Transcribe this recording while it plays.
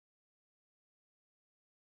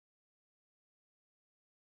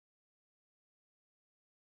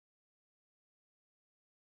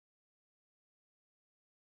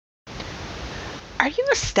Are you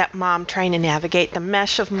a stepmom trying to navigate the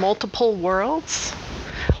mesh of multiple worlds?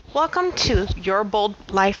 Welcome to Your Bold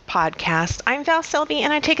Life podcast. I'm Val Sylvie,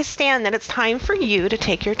 and I take a stand that it's time for you to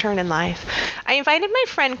take your turn in life. I invited my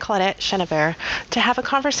friend Claudette Chenevert to have a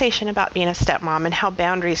conversation about being a stepmom and how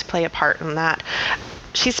boundaries play a part in that.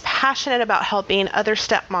 She's passionate about helping other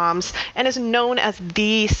stepmoms and is known as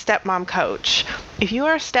the stepmom coach. If you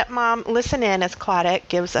are a stepmom, listen in as Claudette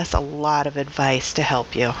gives us a lot of advice to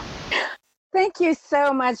help you. Thank you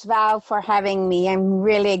so much, Val, for having me. I'm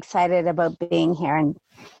really excited about being here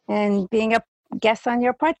and being a guest on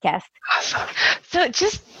your podcast. Awesome. So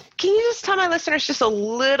can you just tell my listeners just a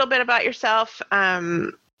little bit about yourself?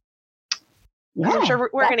 I'm sure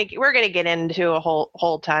we're gonna get into a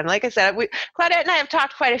whole ton. Like I said, Claudette and I have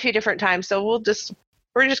talked quite a few different times, so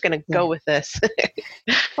we're just gonna go with this.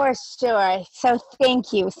 For sure. So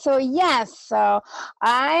thank you. So so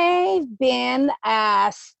I've been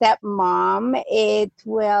a stepmom. It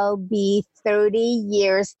will be 30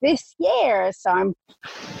 years this year. So I'm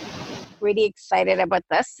pretty excited about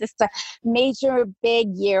this. It's a major, big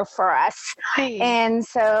year for us. Hey. And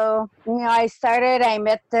so, I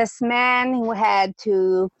met this man who had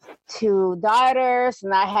two daughters,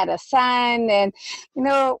 and I had a son. And,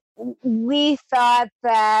 we thought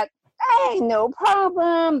that, hey, no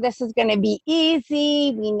problem. This is going to be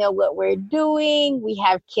easy. We know what we're doing. We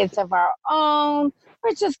have kids of our own.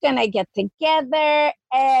 We're just going to get together.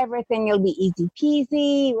 Everything will be easy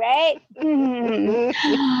peasy, right?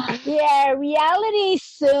 Yeah, reality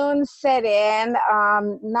soon set in.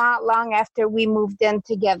 Not long after we moved in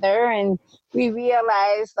together, and we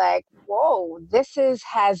realized, whoa,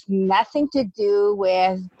 has nothing to do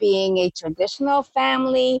with being a traditional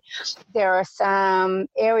family. There are some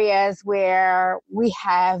areas where we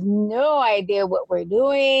have no idea what we're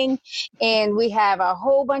doing, and we have a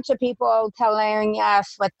whole bunch of people telling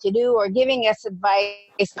us what to do or giving us advice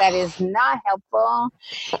that is not helpful.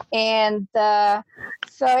 And so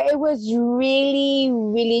it was really,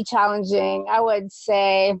 really challenging. I would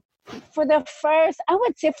say for the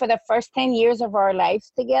first 10 years of our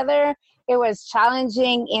lives together, it was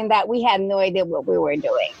challenging in that we had no idea what we were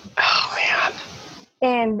doing. Oh, man.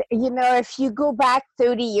 And, if you go back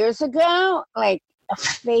 30 years ago,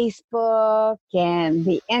 Facebook and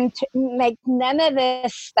the none of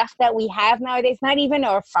this stuff that we have nowadays, not even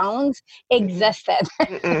our phones, existed.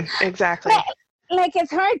 Exactly.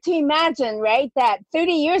 It's hard to imagine, right? That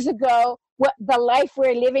 30 years ago, what the life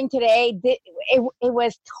we're living today, it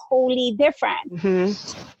was totally different. Mm-hmm.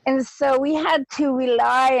 And so we had to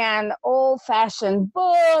rely on old-fashioned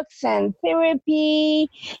books and therapy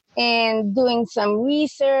and doing some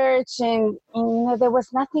research. And there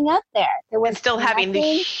was nothing out there. And still having the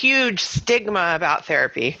huge stigma about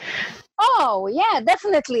therapy. Oh, yeah,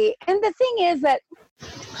 definitely. And the thing is that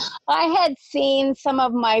I had seen some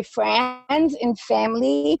of my friends and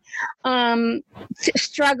family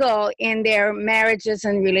struggle in their marriages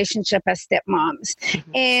and relationship as stepmoms.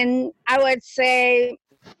 Mm-hmm. And I would say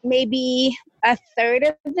maybe a third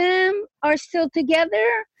of them are still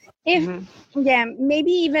together.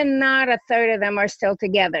 Maybe even not a third of them are still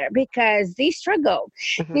together because they struggled.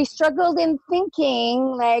 Mm-hmm. They struggled in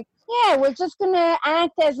thinking we're just going to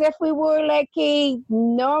act as if we were a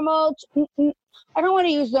normal, I don't want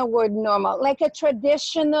to use the word normal, like a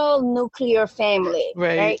traditional nuclear family,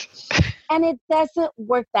 right? And it doesn't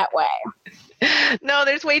work that way. No,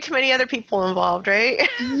 there's way too many other people involved, right?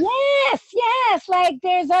 Yes.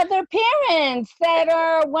 There's other parents that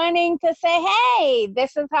are wanting to say, hey,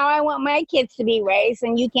 this is how I want my kids to be raised,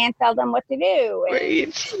 and you can't tell them what to do. Right.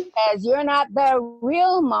 Because you're not the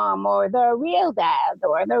real mom or the real dad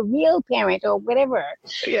or the real parent or whatever.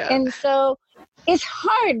 Yeah. And so it's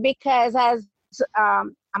hard because as a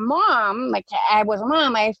mom, I was a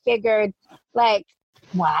mom, I figured,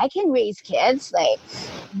 I can raise kids.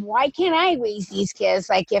 Why can't I raise these kids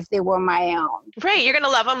if they were my own? Right. You're going to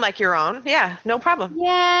love them like your own. Yeah. No problem.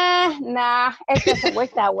 Yeah. Nah, it doesn't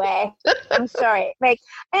work that way. I'm sorry.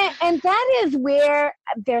 And that is where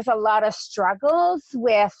there's a lot of struggles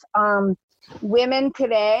with women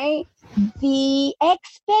today. The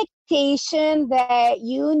expectation that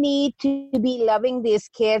you need to be loving these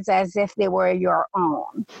kids as if they were your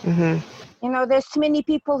own. Mm-hmm. There's too many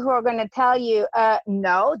people who are going to tell you,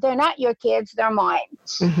 no, they're not your kids, they're mine.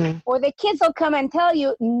 Mm-hmm. Or the kids will come and tell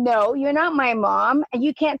you, no, you're not my mom, and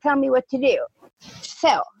you can't tell me what to do.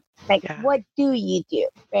 So, what do you do,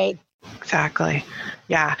 right? Exactly.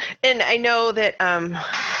 Yeah. And I know that, and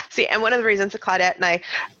one of the reasons that Claudette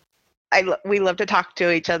and we love to talk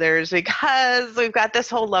to each other is because we've got this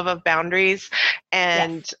whole love of boundaries.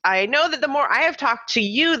 And I know that the more I have talked to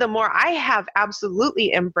you, the more I have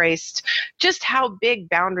absolutely embraced just how big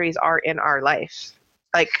boundaries are in our life.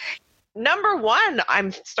 Like, number one,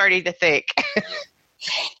 I'm starting to think.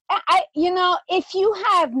 If you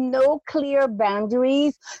have no clear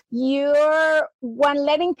boundaries, you're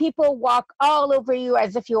letting people walk all over you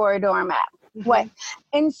as if you were a doormat. Mhm. What?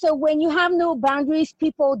 And so when you have no boundaries,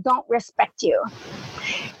 people don't respect you.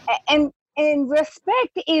 And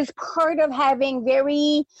respect is part of having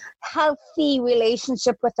very healthy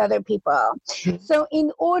relationship with other people. Mhm. So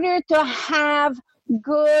in order to have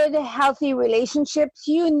good, healthy relationships,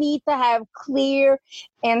 you need to have clear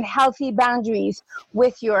and healthy boundaries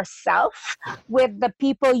with yourself, with the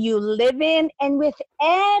people you live in, and with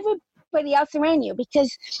everybody else around you.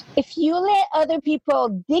 Because if you let other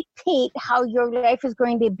people dictate how your life is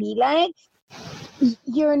going to be like,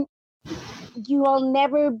 you will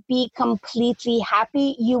never be completely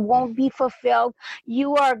happy. You won't be fulfilled.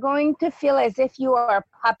 You are going to feel as if you are a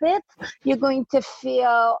puppet. You're going to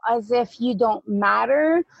feel as if you don't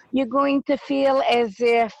matter. You're going to feel as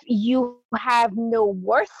if you have no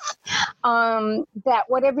worth, that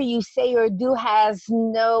whatever you say or do has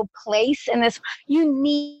no place in this. You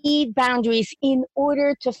need boundaries in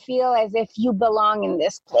order to feel as if you belong in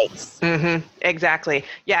this place. Mm-hmm. Exactly.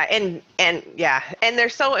 Yeah. And they're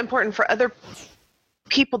so important for other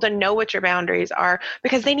people to know what your boundaries are,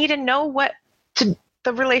 because they need to know what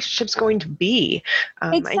the relationship's going to be.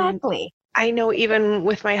 Exactly. I know even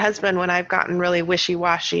with my husband, when I've gotten really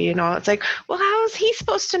wishy-washy, it's like, well, how is he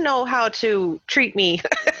supposed to know how to treat me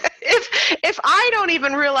if I don't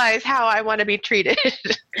even realize how I want to be treated?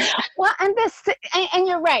 Well, and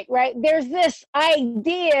you're right? There's this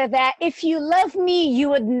idea that if you love me, you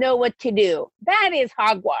would know what to do. That is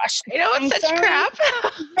hogwash. It's such crap.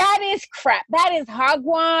 That is crap. That is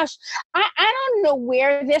hogwash. I don't know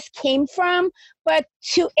where this came from, but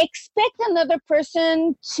to expect another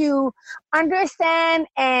person to understand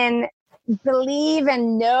and believe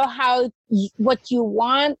and know what you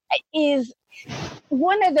want is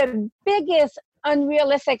one of the biggest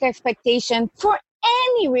unrealistic expectation for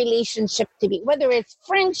any relationship to be, whether it's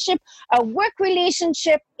friendship, a work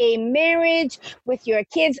relationship, a marriage with your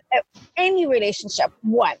kids, any relationship.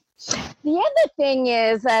 One. The other thing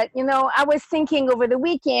is that, I was thinking over the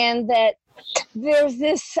weekend that there's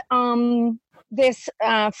this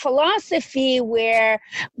philosophy where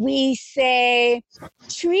we say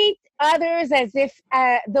treat others as if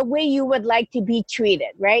the way you would like to be treated,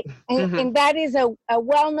 right? And that is a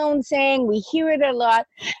well-known saying. We hear it a lot.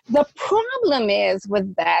 The problem is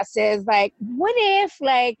with this is like, what if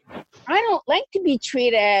I don't like to be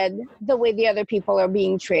treated the way the other people are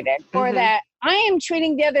being treated, or that I am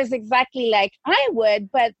treating the others exactly like I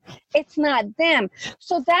would, but it's not them.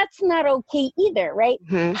 So that's not okay either, right?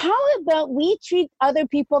 Mm-hmm. How about we treat other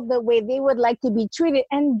people the way they would like to be treated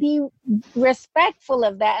and be respectful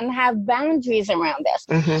of that and have boundaries around this?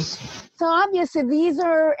 Mm-hmm. So obviously these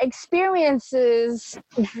are experiences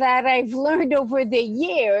that I've learned over the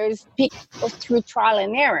years through trial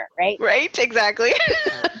and error, right? Right, exactly.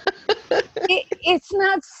 It's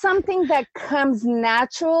not something that comes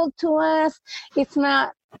natural to us. It's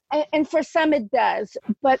not, and for some it does,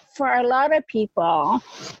 but for a lot of people,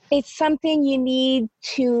 it's something you need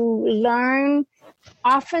to learn,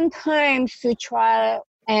 oftentimes through trial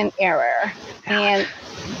and error. And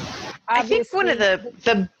I think one of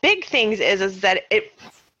the big things is that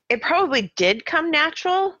it probably did come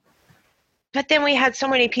natural, but then we had so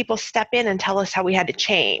many people step in and tell us how we had to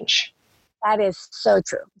change. That is so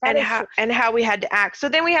true. And how we had to act. So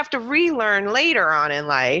then we have to relearn later on in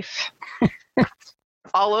life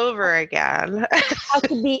all over again. How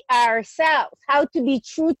to be ourselves, how to be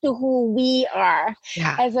true to who we are,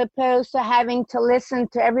 as opposed to having to listen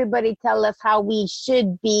to everybody tell us how we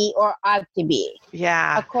should be or ought to be.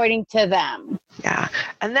 Yeah. According to them. Yeah.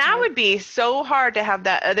 And that would be so hard to have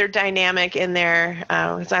that other dynamic in there.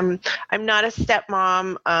 Because I'm not a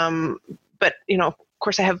stepmom, but of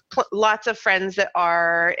course I have lots of friends that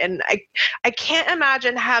are, and I can't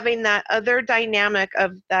imagine having that other dynamic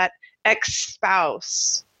of that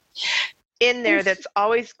ex-spouse in there that's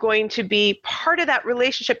always going to be part of that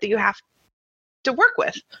relationship that you have to work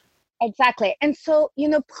with. Exactly. And so,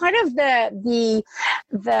 part of the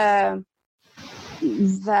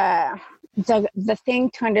thing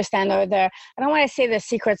to understand, or I don't want to say the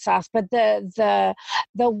secret sauce, but the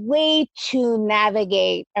way to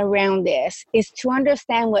navigate around this is to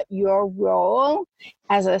understand what your role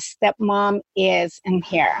as a stepmom is in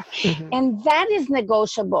here. Mm-hmm. And that is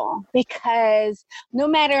negotiable, because no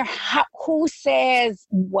matter who says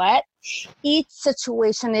what, Each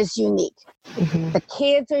situation is unique. Mm-hmm. The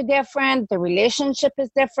kids are different, the relationship is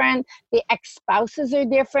different, the ex-spouses are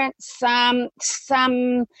different, some,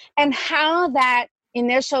 and how that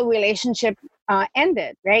initial relationship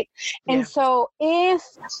ended, right? Yeah. And so if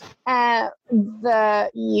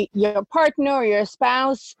your partner or your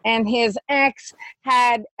spouse and his ex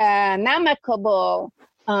had an amicable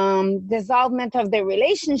dissolvement of the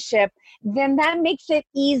relationship, then that makes it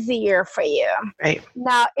easier for you. Right.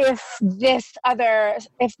 Now, if this other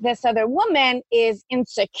woman is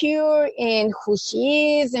insecure in who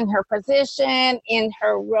she is, in her position, in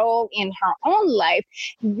her role, in her own life,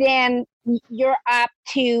 then you're apt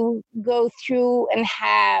to go through and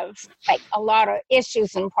have like a lot of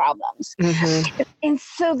issues and problems. Mm-hmm. And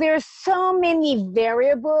so there's so many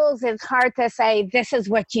variables, it's hard to say this is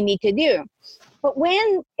what you need to do. But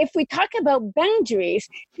if we talk about boundaries,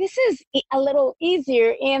 this is a little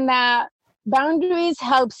easier in that boundaries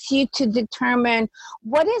helps you to determine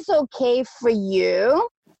what is okay for you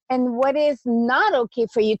and what is not okay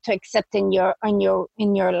for you to accept in your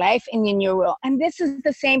life and in your role. And this is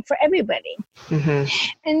the same for everybody. Mm-hmm.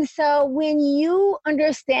 And so when you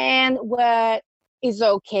understand what is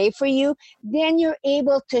okay for you, then you're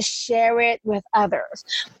able to share it with others.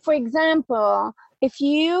 For example, if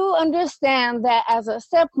you understand that as a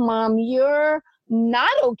stepmom, you're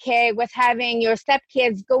not okay with having your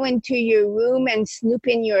stepkids go into your room and snoop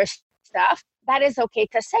in your stuff, that is okay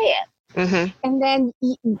to say it. Mm-hmm. And then,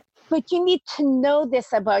 but you need to know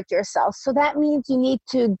this about yourself. So that means you need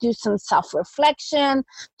to do some self-reflection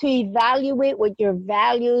to evaluate what your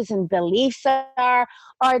values and beliefs are.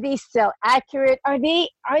 Are they still accurate? Are they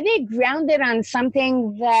grounded on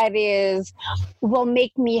something that will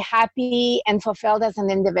make me happy and fulfilled as an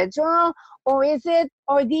individual? Or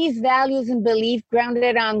are these values and beliefs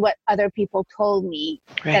grounded on what other people told me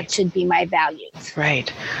that should be my values?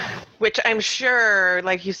 Right. Which I'm sure,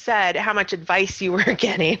 like you said, how much advice you were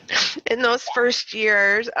getting in those first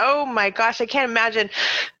years. Oh my gosh, I can't imagine.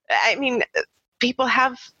 I mean, people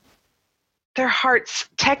have their hearts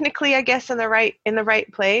technically, I guess, in the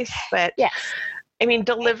right place, but yes. I mean,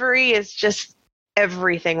 delivery is just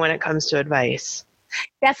everything when it comes to advice.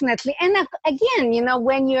 Definitely. And again,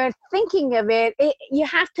 when you're thinking of it, you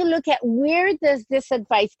have to look at where does this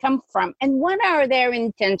advice come from and what are their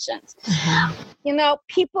intentions? Mm-hmm.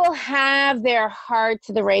 People have their heart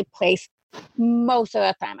to the right place most of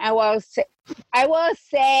the time. I will say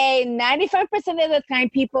 95% of the time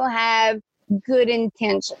people have good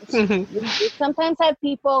intentions. Mm-hmm. You sometimes have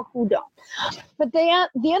people who don't. But the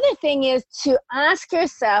other thing is to ask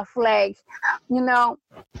yourself,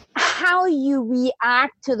 how you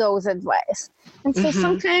react to those advice. And so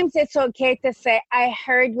sometimes it's okay to say, I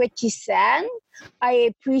heard what you said. I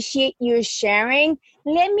appreciate your sharing.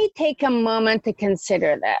 Let me take a moment to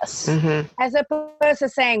consider this. Mm-hmm. As opposed to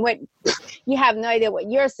saying, what, you have no idea what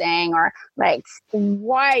you're saying, or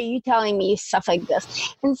why are you telling me stuff like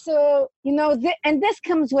this? And so, and this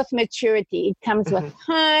comes with maturity. It comes with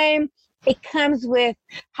time. It comes with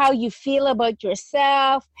how you feel about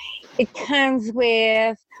yourself. It comes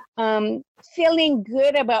with feeling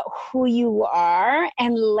good about who you are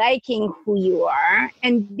and liking who you are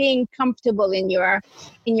and being comfortable in your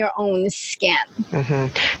own skin.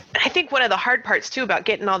 Mm-hmm. I think one of the hard parts too about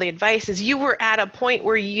getting all the advice is you were at a point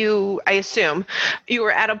where I assume you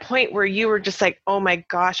were at a point where you were just like, oh my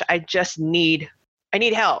gosh, I need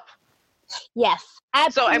help. Yes.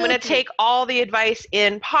 Absolutely. So I'm going to take all the advice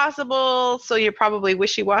in possible. So you're probably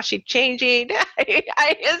wishy-washy changing,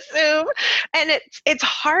 I assume. And it's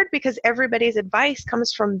hard because everybody's advice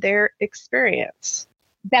comes from their experience.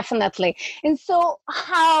 Definitely. And so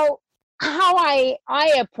how I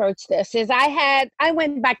approach this is I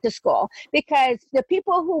went back to school because the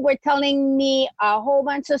people who were telling me a whole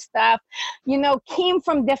bunch of stuff, came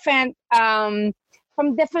from different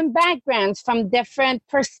backgrounds, from different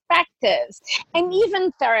perspectives, and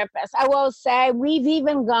even therapists. I will say we've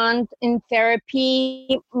even gone in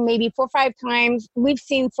therapy maybe 4 or 5 times. We've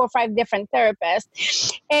seen 4 or 5 different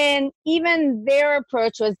therapists, and even their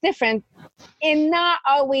approach was different and not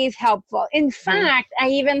always helpful. In fact, I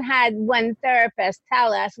even had one therapist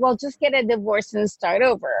tell us, well, just get a divorce and start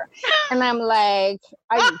over. And I'm like,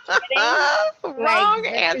 are you kidding? Wrong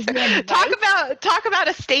answer. Talk about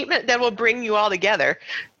a statement that will bring you all together.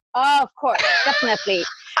 Oh, of course, definitely.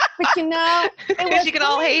 But because you can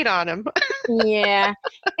all hate on him. Yeah.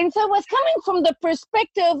 And so it was coming from the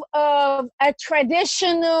perspective of a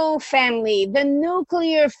traditional family, the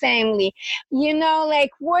nuclear family,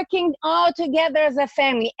 working all together as a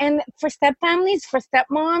family. And for step families, for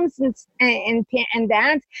stepmoms and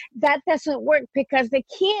dads, that doesn't work because the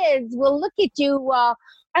kids will look at you, well,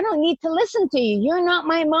 I don't need to listen to you. You're not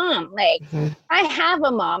my mom. Like, I have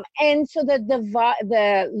a mom. And so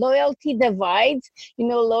the loyalty divides,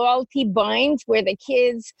 loyalty binds, where the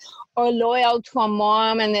kids are loyal to a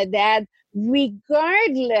mom and a dad,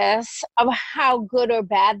 regardless of how good or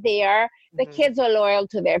bad they are. The kids are loyal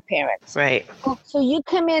to their parents. Right. So you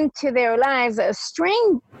come into their lives as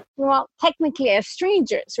technically as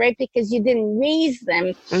strangers, right? Because you didn't raise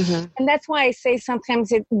them. And that's why I say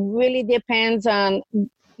sometimes it really depends on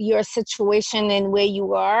your situation and where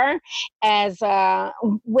you are, as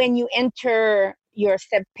when you enter your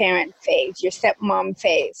step-parent phase, your stepmom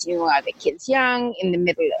phase. Are the kids young, in the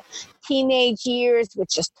middle of teenage years,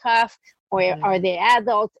 which is tough, or are they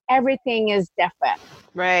adults? Everything is different.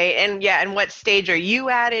 Right. And what stage are you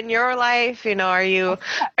at in your life? Are you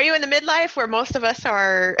in the midlife where most of us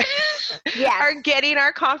are are getting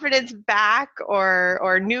our confidence back,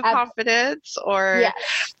 or new confidence, or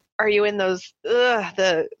are you in those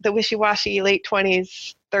the wishy-washy late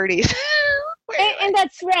 20s, 30s? And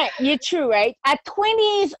that's right. You're true, right? At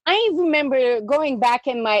 20s, I remember going back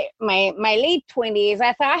in my late 20s.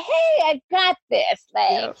 I thought, hey, I got this.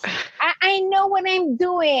 Like, I know what I'm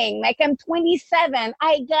doing. Like, I'm 27.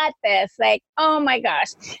 I got this. Like, oh my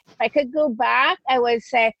gosh. If I could go back, I would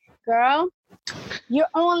say, girl, you're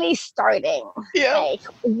only starting. Like,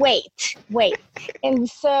 wait. And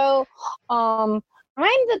so,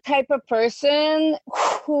 I'm the type of person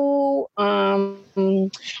who,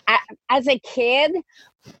 as a kid,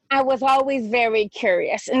 I was always very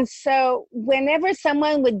curious. And so whenever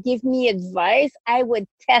someone would give me advice, I would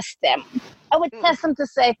test them. I would test them to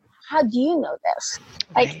say, how do you know this?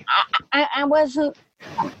 Like, I wasn't,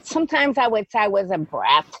 sometimes I would say I was a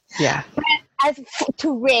brat. Yeah.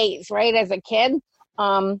 To raise, right, as a kid.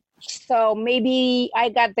 So maybe I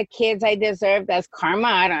got the kids I deserved as karma.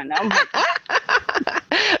 I don't know.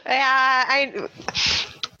 Yeah,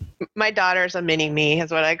 my daughter's a mini me,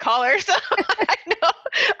 is what I call her. So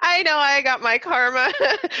I know I got my karma,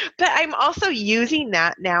 but I'm also using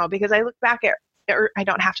that now because I look back or I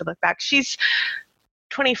don't have to look back. She's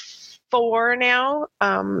 24 now.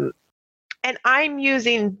 And I'm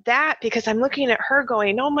using that because I'm looking at her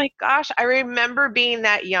going, oh my gosh, I remember being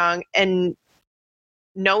that young and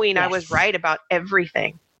knowing I was right about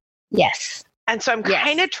everything. Yes. And so I'm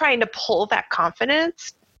kind of trying to pull that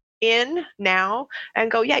confidence in now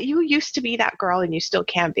and go, yeah, you used to be that girl and you still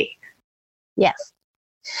can be. Yes.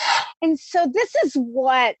 And so this is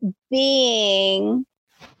what being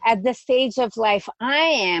at the stage of life I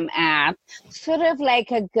am at, sort of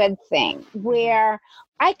like a good thing, where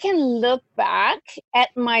I can look back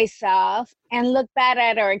at myself and look back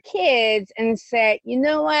at our kids and say, you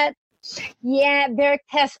know what? Yeah, they're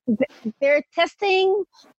testing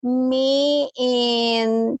me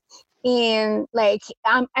in like,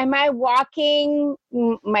 am I walking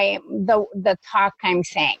the talk I'm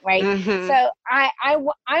saying, right? So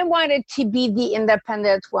I wanted to be the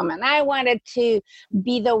independent woman. I wanted to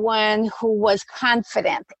be the one who was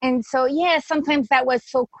confident. And so, sometimes that was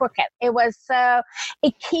so crooked.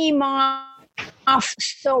 It came off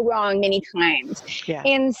so wrong many times. Yeah.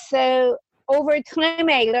 And so over time,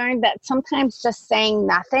 I learned that sometimes just saying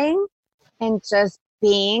nothing and just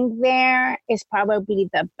being there is probably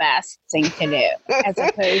the best thing to do, as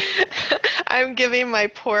opposed. I'm giving my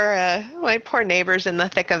poor neighbors in the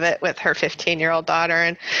thick of it with her 15-year-old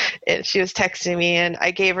daughter, and she was texting me, and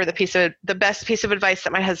I gave her the best piece of advice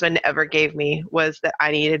that my husband ever gave me was that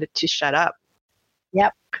I needed to shut up.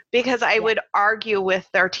 Yep. Because I would argue with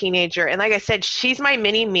their teenager, and like I said, she's my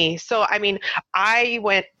mini me. So I mean, I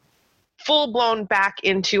went full blown back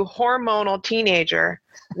into hormonal teenager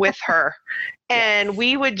with her. And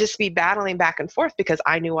we would just be battling back and forth because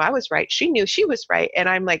I knew I was right. She knew she was right. And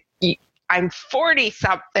I'm like, I'm 40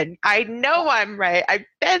 something. I know I'm right. I've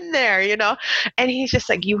been there, And he's just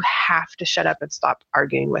like, you have to shut up and stop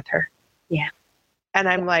arguing with her. Yeah. And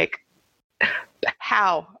I'm like,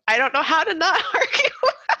 how? I don't know how to not argue.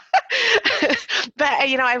 But,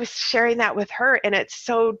 I was sharing that with her, and it's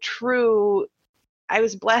so true. I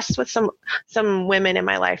was blessed with some women in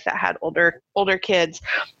my life that had older kids.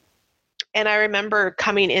 And I remember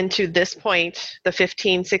coming into this point, the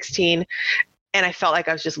 15, 16, and I felt like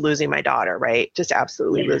I was just losing my daughter, right? Just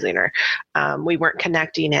absolutely losing her. We weren't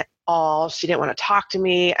connecting at all. She didn't want to talk to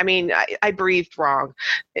me. I mean, I breathed wrong.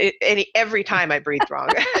 Every time I breathed wrong.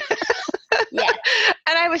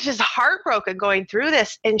 And I was just heartbroken going through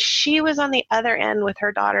this. And she was on the other end with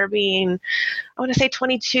her daughter being, I want to say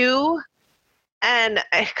 22. And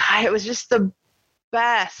it was just the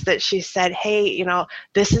best that she said, hey,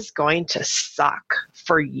 this is going to suck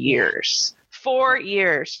for years. 4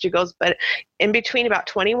 years. She goes, but in between about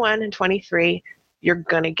 21 and 23, you're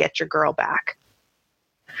going to get your girl back.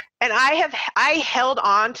 And I held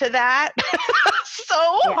on to that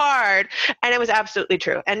so hard, and it was absolutely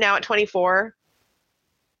true. And now at 24,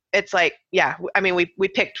 it's like, yeah, I mean, we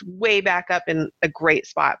picked way back up in a great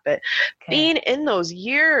spot, but being in those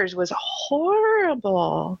years was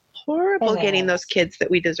horrible getting those kids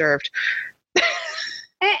that we deserved.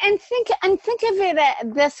 And think of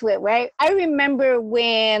it this way, right? I remember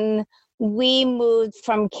when we moved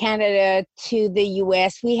from Canada to the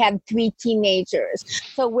US, we had 3 teenagers.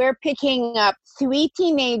 So we're picking up 3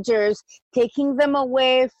 teenagers, taking them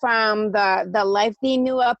away from the life they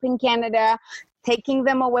knew up in Canada, taking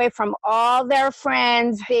them away from all their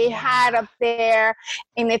friends they had up there,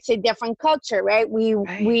 and it's a different culture, right? We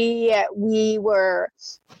were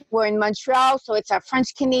in Montreal, so it's a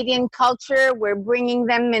French Canadian culture. We're bringing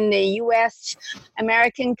them in the U.S.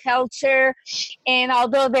 American culture, and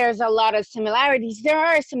although there's a lot of similarities, there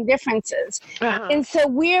are some differences. And so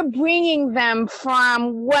we're bringing them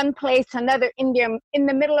from one place to another in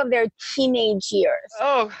the middle of their teenage years.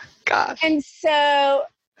 Oh gosh! And so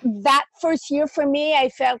that first year for me, I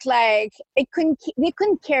felt like they couldn't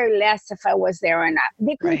care less if I was there or not.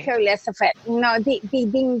 They couldn't care less if they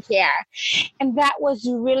didn't care. And that was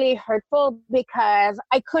really hurtful because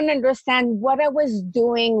I couldn't understand what I was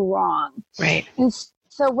doing wrong. Right. And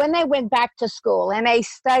so when I went back to school and I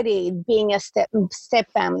studied being a step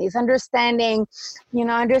families, understanding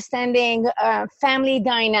family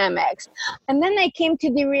dynamics. And then I came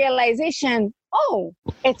to the realization, oh,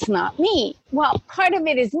 it's not me. Well, part of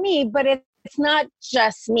it is me, but it's not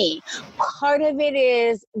just me. Part of it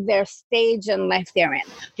is their stage in life they're in.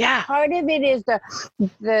 Yeah. Part of it is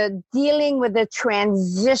the dealing with the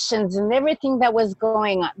transitions and everything that was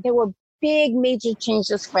going on. There were big, major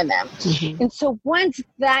changes for them. Mm-hmm. And so once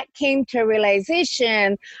that came to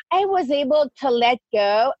realization, I was able to let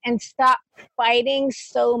go and stop fighting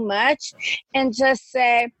so much and just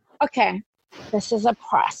say, okay, this is a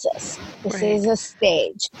process. This is a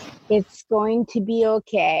stage. It's going to be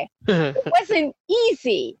okay. It wasn't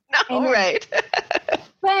easy. No, right.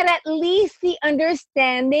 But at least the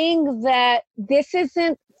understanding that this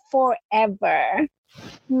isn't forever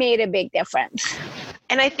made a big difference.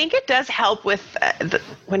 And I think it does help with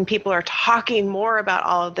when people are talking more about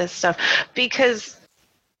all of this stuff, because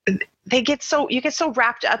you get so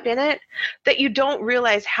wrapped up in it that you don't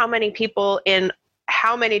realize how many people in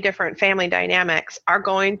how many different family dynamics are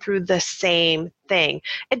going through the same thing.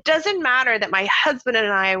 It doesn't matter that my husband and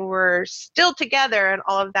I were still together and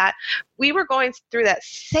all of that. We were going through that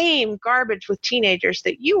same garbage with teenagers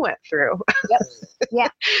that you went through. Yep. Yeah.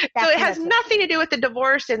 So it has nothing to do with the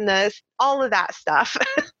divorce and all of that stuff.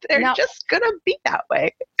 They're just going to be that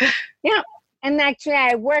way. Yeah. And actually,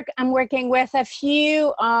 I'm working with a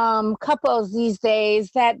few couples these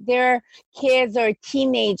days that their kids are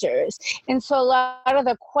teenagers. And so a lot of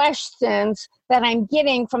the questions that I'm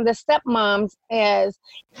getting from the stepmoms is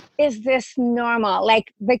this normal?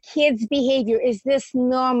 Like the kids' behavior, is this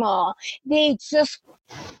normal? They just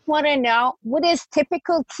want to know what is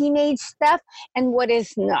typical teenage stuff and what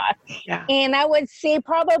is not. Yeah. And I would say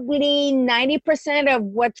probably 90% of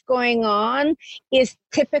what's going on is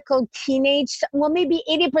typical teenage. Well, maybe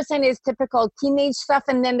 80% is typical teenage stuff.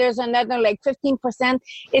 And then there's another like 15%.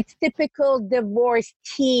 It's typical divorced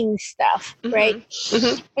teen stuff, right?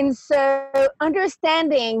 Mm-hmm. And so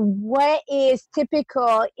understanding what is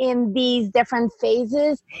typical in these different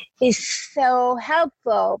phases is so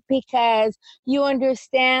helpful, because you understand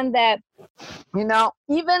that,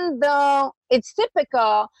 even though it's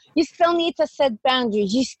typical, you still need to set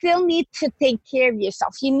boundaries. You still need to take care of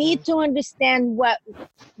yourself. You need to understand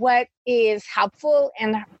what is helpful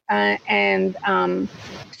and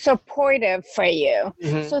supportive for you,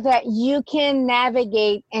 so that you can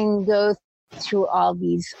navigate and go through all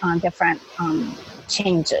these different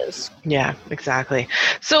changes. Yeah, exactly.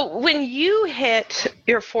 So when you hit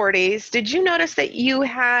your 40s, did you notice that you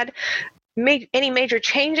had any major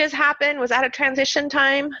changes happen? Was that a transition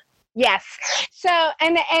time? Yes. So,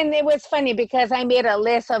 and it was funny because I made a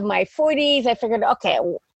list of my 40s. I figured, okay,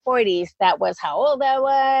 40s, that was how old I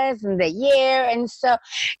was and the year. And so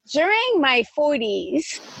during my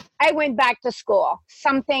 40s, I went back to school,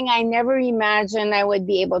 something I never imagined I would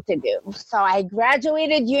be able to do. So I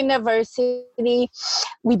graduated university.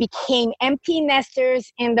 We became empty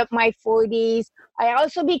nesters in my 40s. I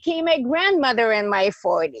also became a grandmother in my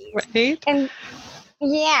 40s. Right. And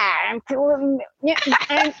yeah, and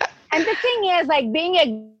the thing is, like, being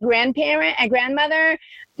a grandmother,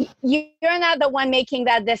 you're not the one making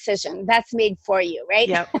that decision. That's made for you, right?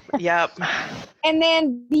 Yep. And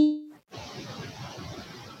then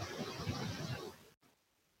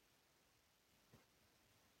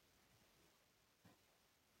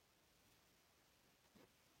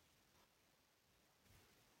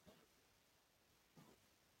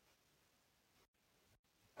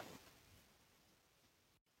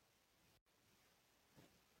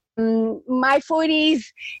my 40s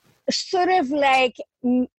sort of like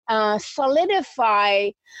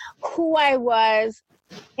solidify who I was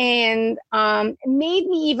and made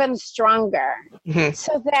me even stronger,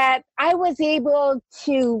 so that I was able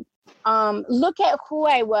to look at who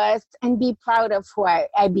I was and be proud of who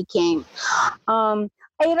I became.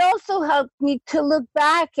 It also helped me to look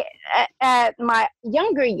back at my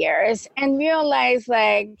younger years and realize,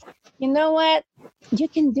 like, you know what? You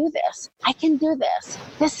can do this. I can do this.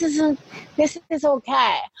 This is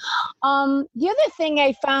okay. The other thing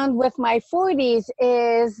I found with my 40s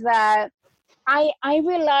is that I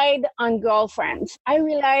relied on girlfriends. I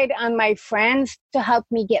relied on my friends to help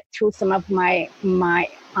me get through some of my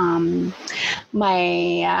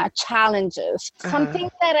challenges. Something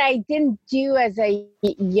that I didn't do as a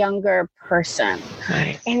younger person.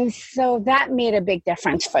 Nice. And so that made a big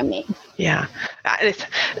difference for me. Yeah.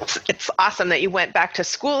 It's awesome that you went back to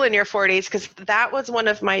school in your 40s, because that was one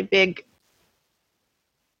of my big,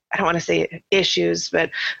 I don't want to say issues, but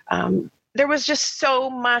there was just so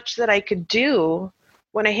much that I could do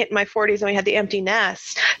when I hit my 40s and we had the empty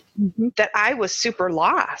nest, that I was super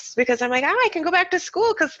lost, because I'm like, I can go back to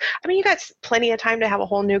school, because I mean, you got plenty of time to have a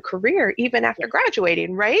whole new career even after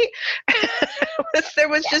graduating, right? There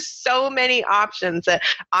was just so many options that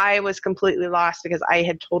I was completely lost, because I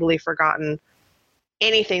had totally forgotten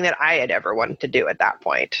anything that I had ever wanted to do at that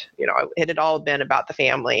point. You know, it had all been about the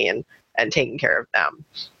family and taking care of them.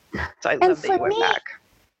 So I love that you went back.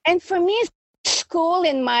 And for me, school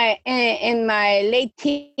in my late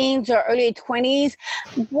teens or early 20s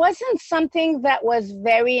wasn't something that was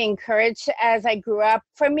very encouraged as I grew up.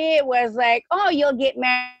 For me, it was like, oh, you'll get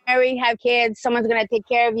married, have kids, someone's going to take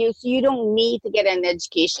care of you, so you don't need to get an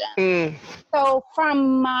education. So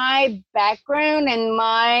from my background and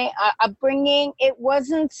my upbringing, it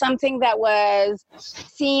wasn't something that was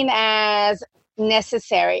seen as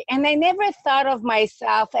necessary. And I never thought of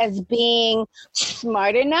myself as being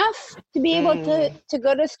smart enough to be able to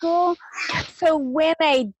go to school. So when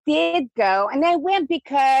I did go, and I went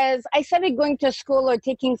because I started going to school or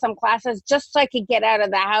taking some classes just so I could get out of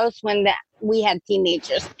the house when we had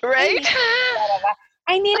teenagers. Right?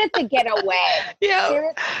 I needed to get away. Yeah.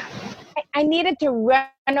 Seriously, I needed to run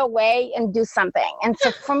away and do something. And so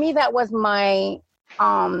for me, that was my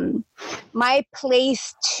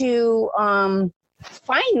place to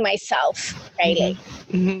find myself, really.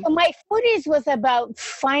 So my 40s was about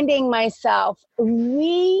finding myself,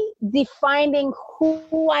 redefining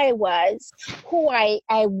who I was, who I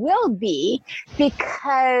will be,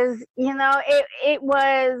 because, you know, it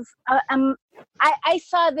was, I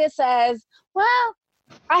saw this as, well,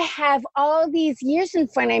 I have all these years in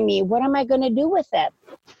front of me. What am I going to do with it?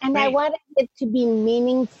 And I wanted it to be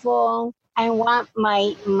meaningful. I want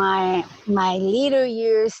my later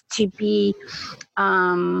years to be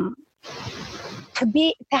to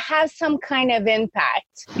have some kind of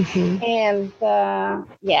impact. And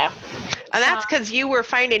yeah. And that's because you were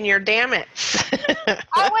finding your damn it.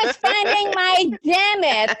 I was finding my damn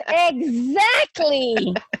it.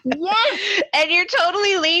 Exactly. Yeah. And you're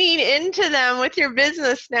totally leaning into them with your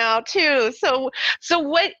business now too. So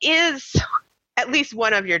what is at least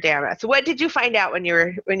one of your damn it's? What did you find out when you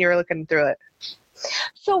were looking through it?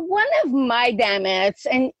 So one of my damn it's,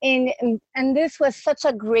 and this was such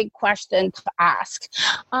a great question to ask.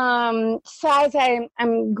 So as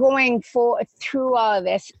I'm going through all of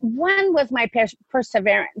this, one was my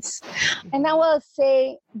perseverance. And I will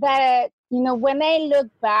say that, you know, when I look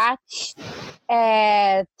back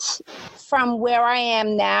at from where I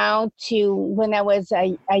am now to when I was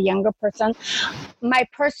a younger person, my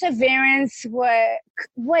perseverance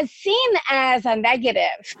was seen as a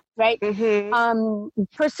negative, right?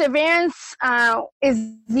 Perseverance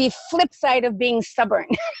is the flip side of being stubborn.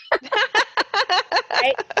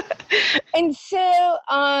 Right? And so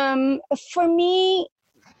for me,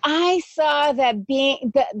 I saw that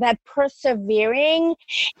that persevering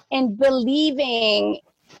and believing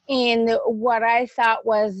in what I thought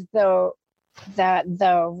was the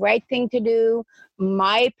right thing to do,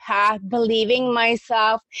 my path, believing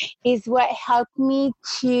myself, is what helped me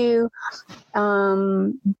to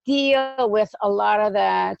deal with a lot of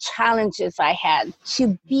the challenges I had,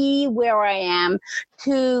 to be where I am,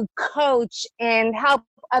 to coach and help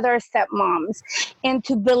other stepmoms, and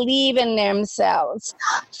to believe in themselves.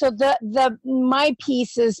 So my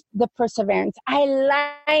piece is the perseverance. I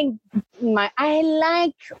like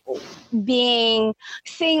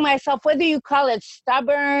seeing myself, whether you call it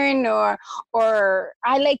stubborn or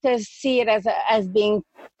I like to see it as being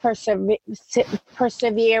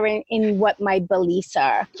persevering in what my beliefs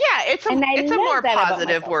are. Yeah, it's a more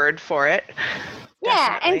positive word for it.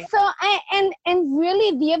 Yeah, and Definitely. so and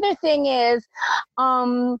really the other thing is,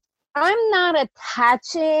 um, I'm not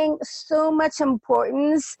attaching so much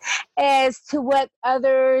importance as to what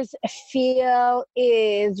others feel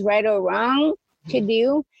is right or wrong to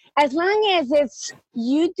do. As long as it's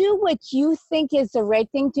you do what you think is the right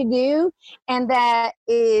thing to do and that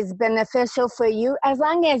is beneficial for you, as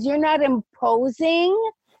long as you're not imposing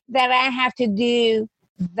that I have to do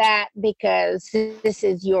that because this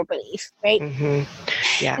is your belief, right? Hmm.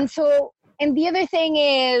 Yeah. And so, and the other thing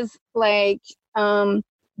is like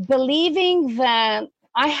believing that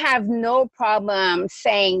I have no problem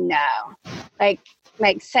saying no, like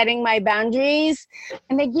like setting my boundaries.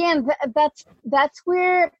 And again, that's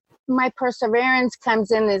where my perseverance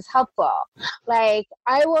comes in is helpful. Like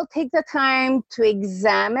I will take the time to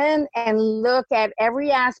examine and look at every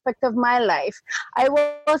aspect of my life. I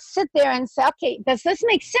will sit there and say, okay, does this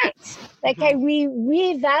make sense? Like I Hmm.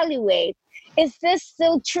 reevaluate, is this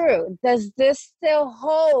still true? Does this still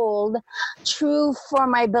hold true for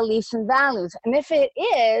my beliefs and values? And if it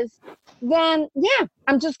is, then yeah,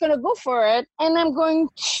 I'm just going to go for it. And I'm going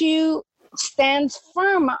to stand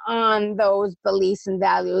firm on those beliefs and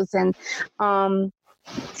values and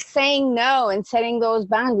saying no and setting those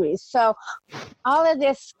boundaries. So all of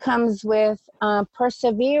this comes with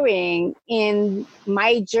persevering in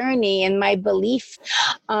my journey and my belief,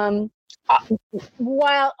 um, uh,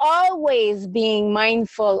 while always being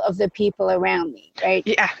mindful of the people around me, right?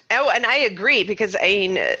 Yeah. Oh, and I agree because I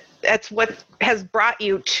mean, that's what has brought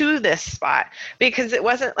you to this spot because it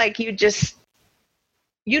wasn't like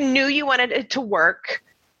you knew you wanted it to work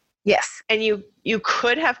Yes. and you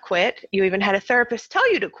could have quit. You even had a therapist tell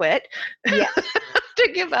you to quit, Yeah.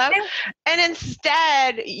 to give up. And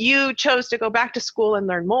instead you chose to go back to school and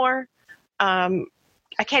learn more.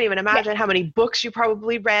 I can't even Yeah. imagine how many books you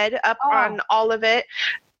probably read up Oh, on all of it.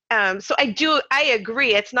 So I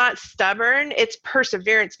agree. It's not stubborn, it's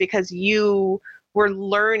perseverance because you were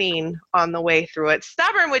learning on the way through it.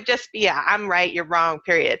 Stubborn would just be, yeah, I'm right, you're wrong,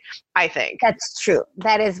 period, I think. that's true.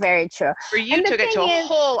 That is very true. For you And the took it to thing a is,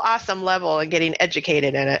 whole awesome level and getting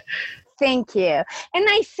educated in it. thank you. And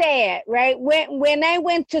I say it, right? When I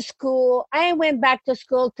went to school, I went back to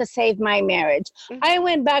school to save my marriage. Mm-hmm. I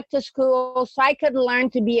went back to school so I could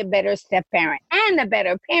learn to be a better step parent and a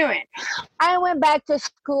better parent. I went back to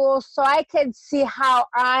school so I could see how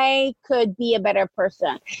I could be a better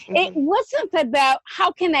person. It Mm-hmm. wasn't about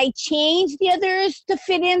how can I change the others to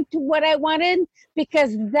fit into what I wanted,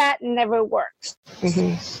 because that never works.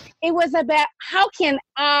 Mm-hmm. It was about how can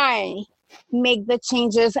I make the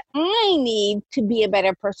changes I need to be a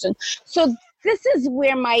better person. So this is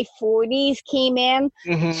where my 40s came in,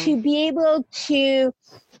 Mm-hmm. to be able to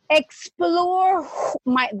explore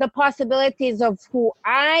the possibilities of who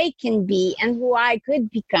I can be and who I could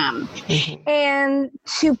become, Mm-hmm. and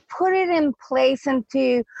to put it in place and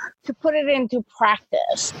to put it into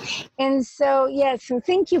practice. And so yes, so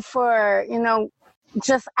thank you for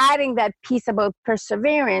just adding that piece about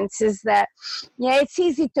perseverance. Is that, yeah, it's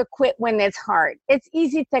easy to quit when it's hard. It's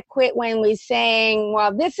easy to quit when we're saying,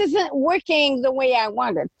 well, this isn't working the way I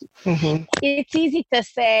wanted. Mm-hmm. It's easy to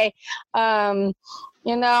say,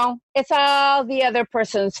 it's all the other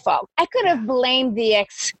person's fault. I could Yeah. have blamed the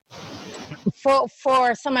ex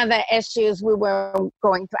for some of the issues we were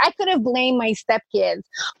going through. I could have blamed my stepkids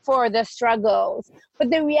for the struggles. But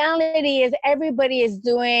the reality is everybody is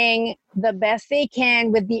doing the best they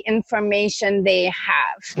can with the information they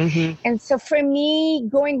have. Mm-hmm. And so for me,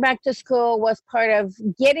 going back to school was part of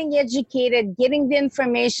getting educated, getting the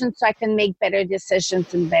information so I can make better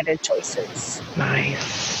decisions and better choices.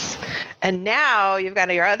 Nice. And now you've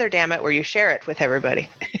got your other damn it where you share it with everybody.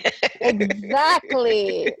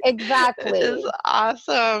 Exactly. This is Exactly.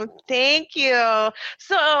 awesome. Thank you.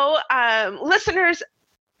 So, listeners,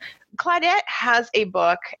 Claudette has a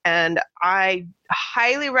book, and I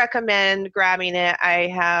highly recommend grabbing it. I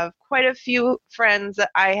have quite a few friends that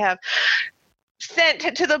I have sent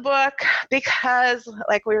to the book because,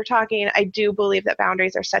 like we were talking, I do believe that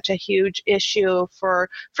boundaries are such a huge issue for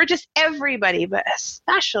just everybody, but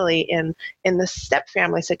especially in the step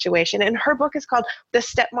family situation. And her book is called The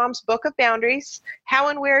Stepmom's Book of Boundaries: How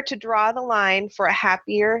and Where to Draw the Line for a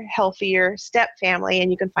Happier, Healthier Step Family. And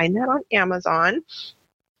you can find that on Amazon.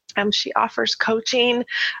 She offers coaching.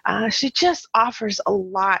 She just offers a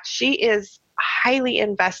lot. She is highly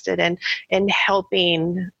invested in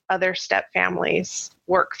helping other step families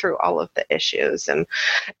work through all of the issues and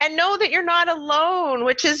know that you're not alone,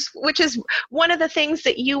 which is one of the things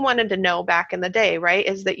that you wanted to know back in the day, right?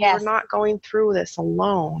 Is that you're Yes. not going through this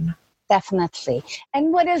alone. definitely.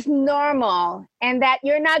 And what is normal, and that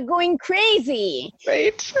you're not going crazy.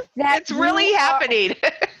 Right. That It's really happening.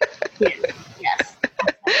 Yes.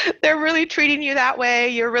 They're really treating you that way.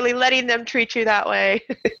 You're really letting them treat you that way.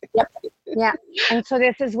 Yep. Yeah. And so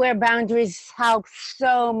this is where boundaries help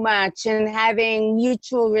so much, and having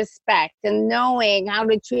mutual respect and knowing how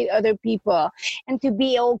to treat other people and to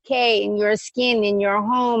be okay in your skin, in your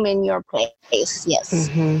home, in your place. Yes.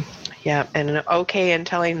 Mm-hmm. Yeah, and okay, and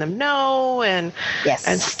telling them no, and Yes.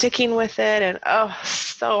 sticking with it, and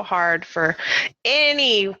so hard for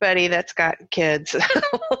anybody that's got kids,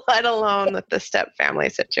 let alone with the step family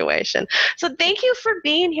situation. So thank you for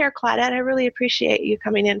being here, Claudette. I really appreciate you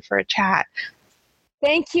coming in for a chat.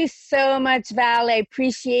 Thank you so much, Val. I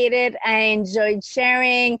appreciate it. I enjoyed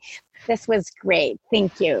sharing. This was great.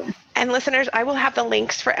 Thank you. And listeners, I will have the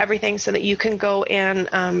links for everything so that you can go and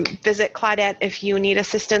visit Claudette if you need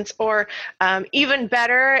assistance, or even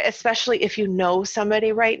better, especially if you know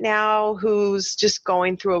somebody right now who's just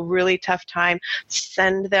going through a really tough time,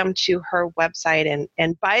 send them to her website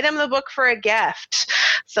and buy them the book for a gift.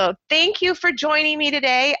 So thank you for joining me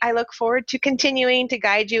today. I look forward to continuing to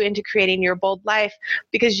guide you into creating your bold life,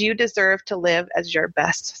 because you deserve to live as your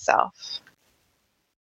best self.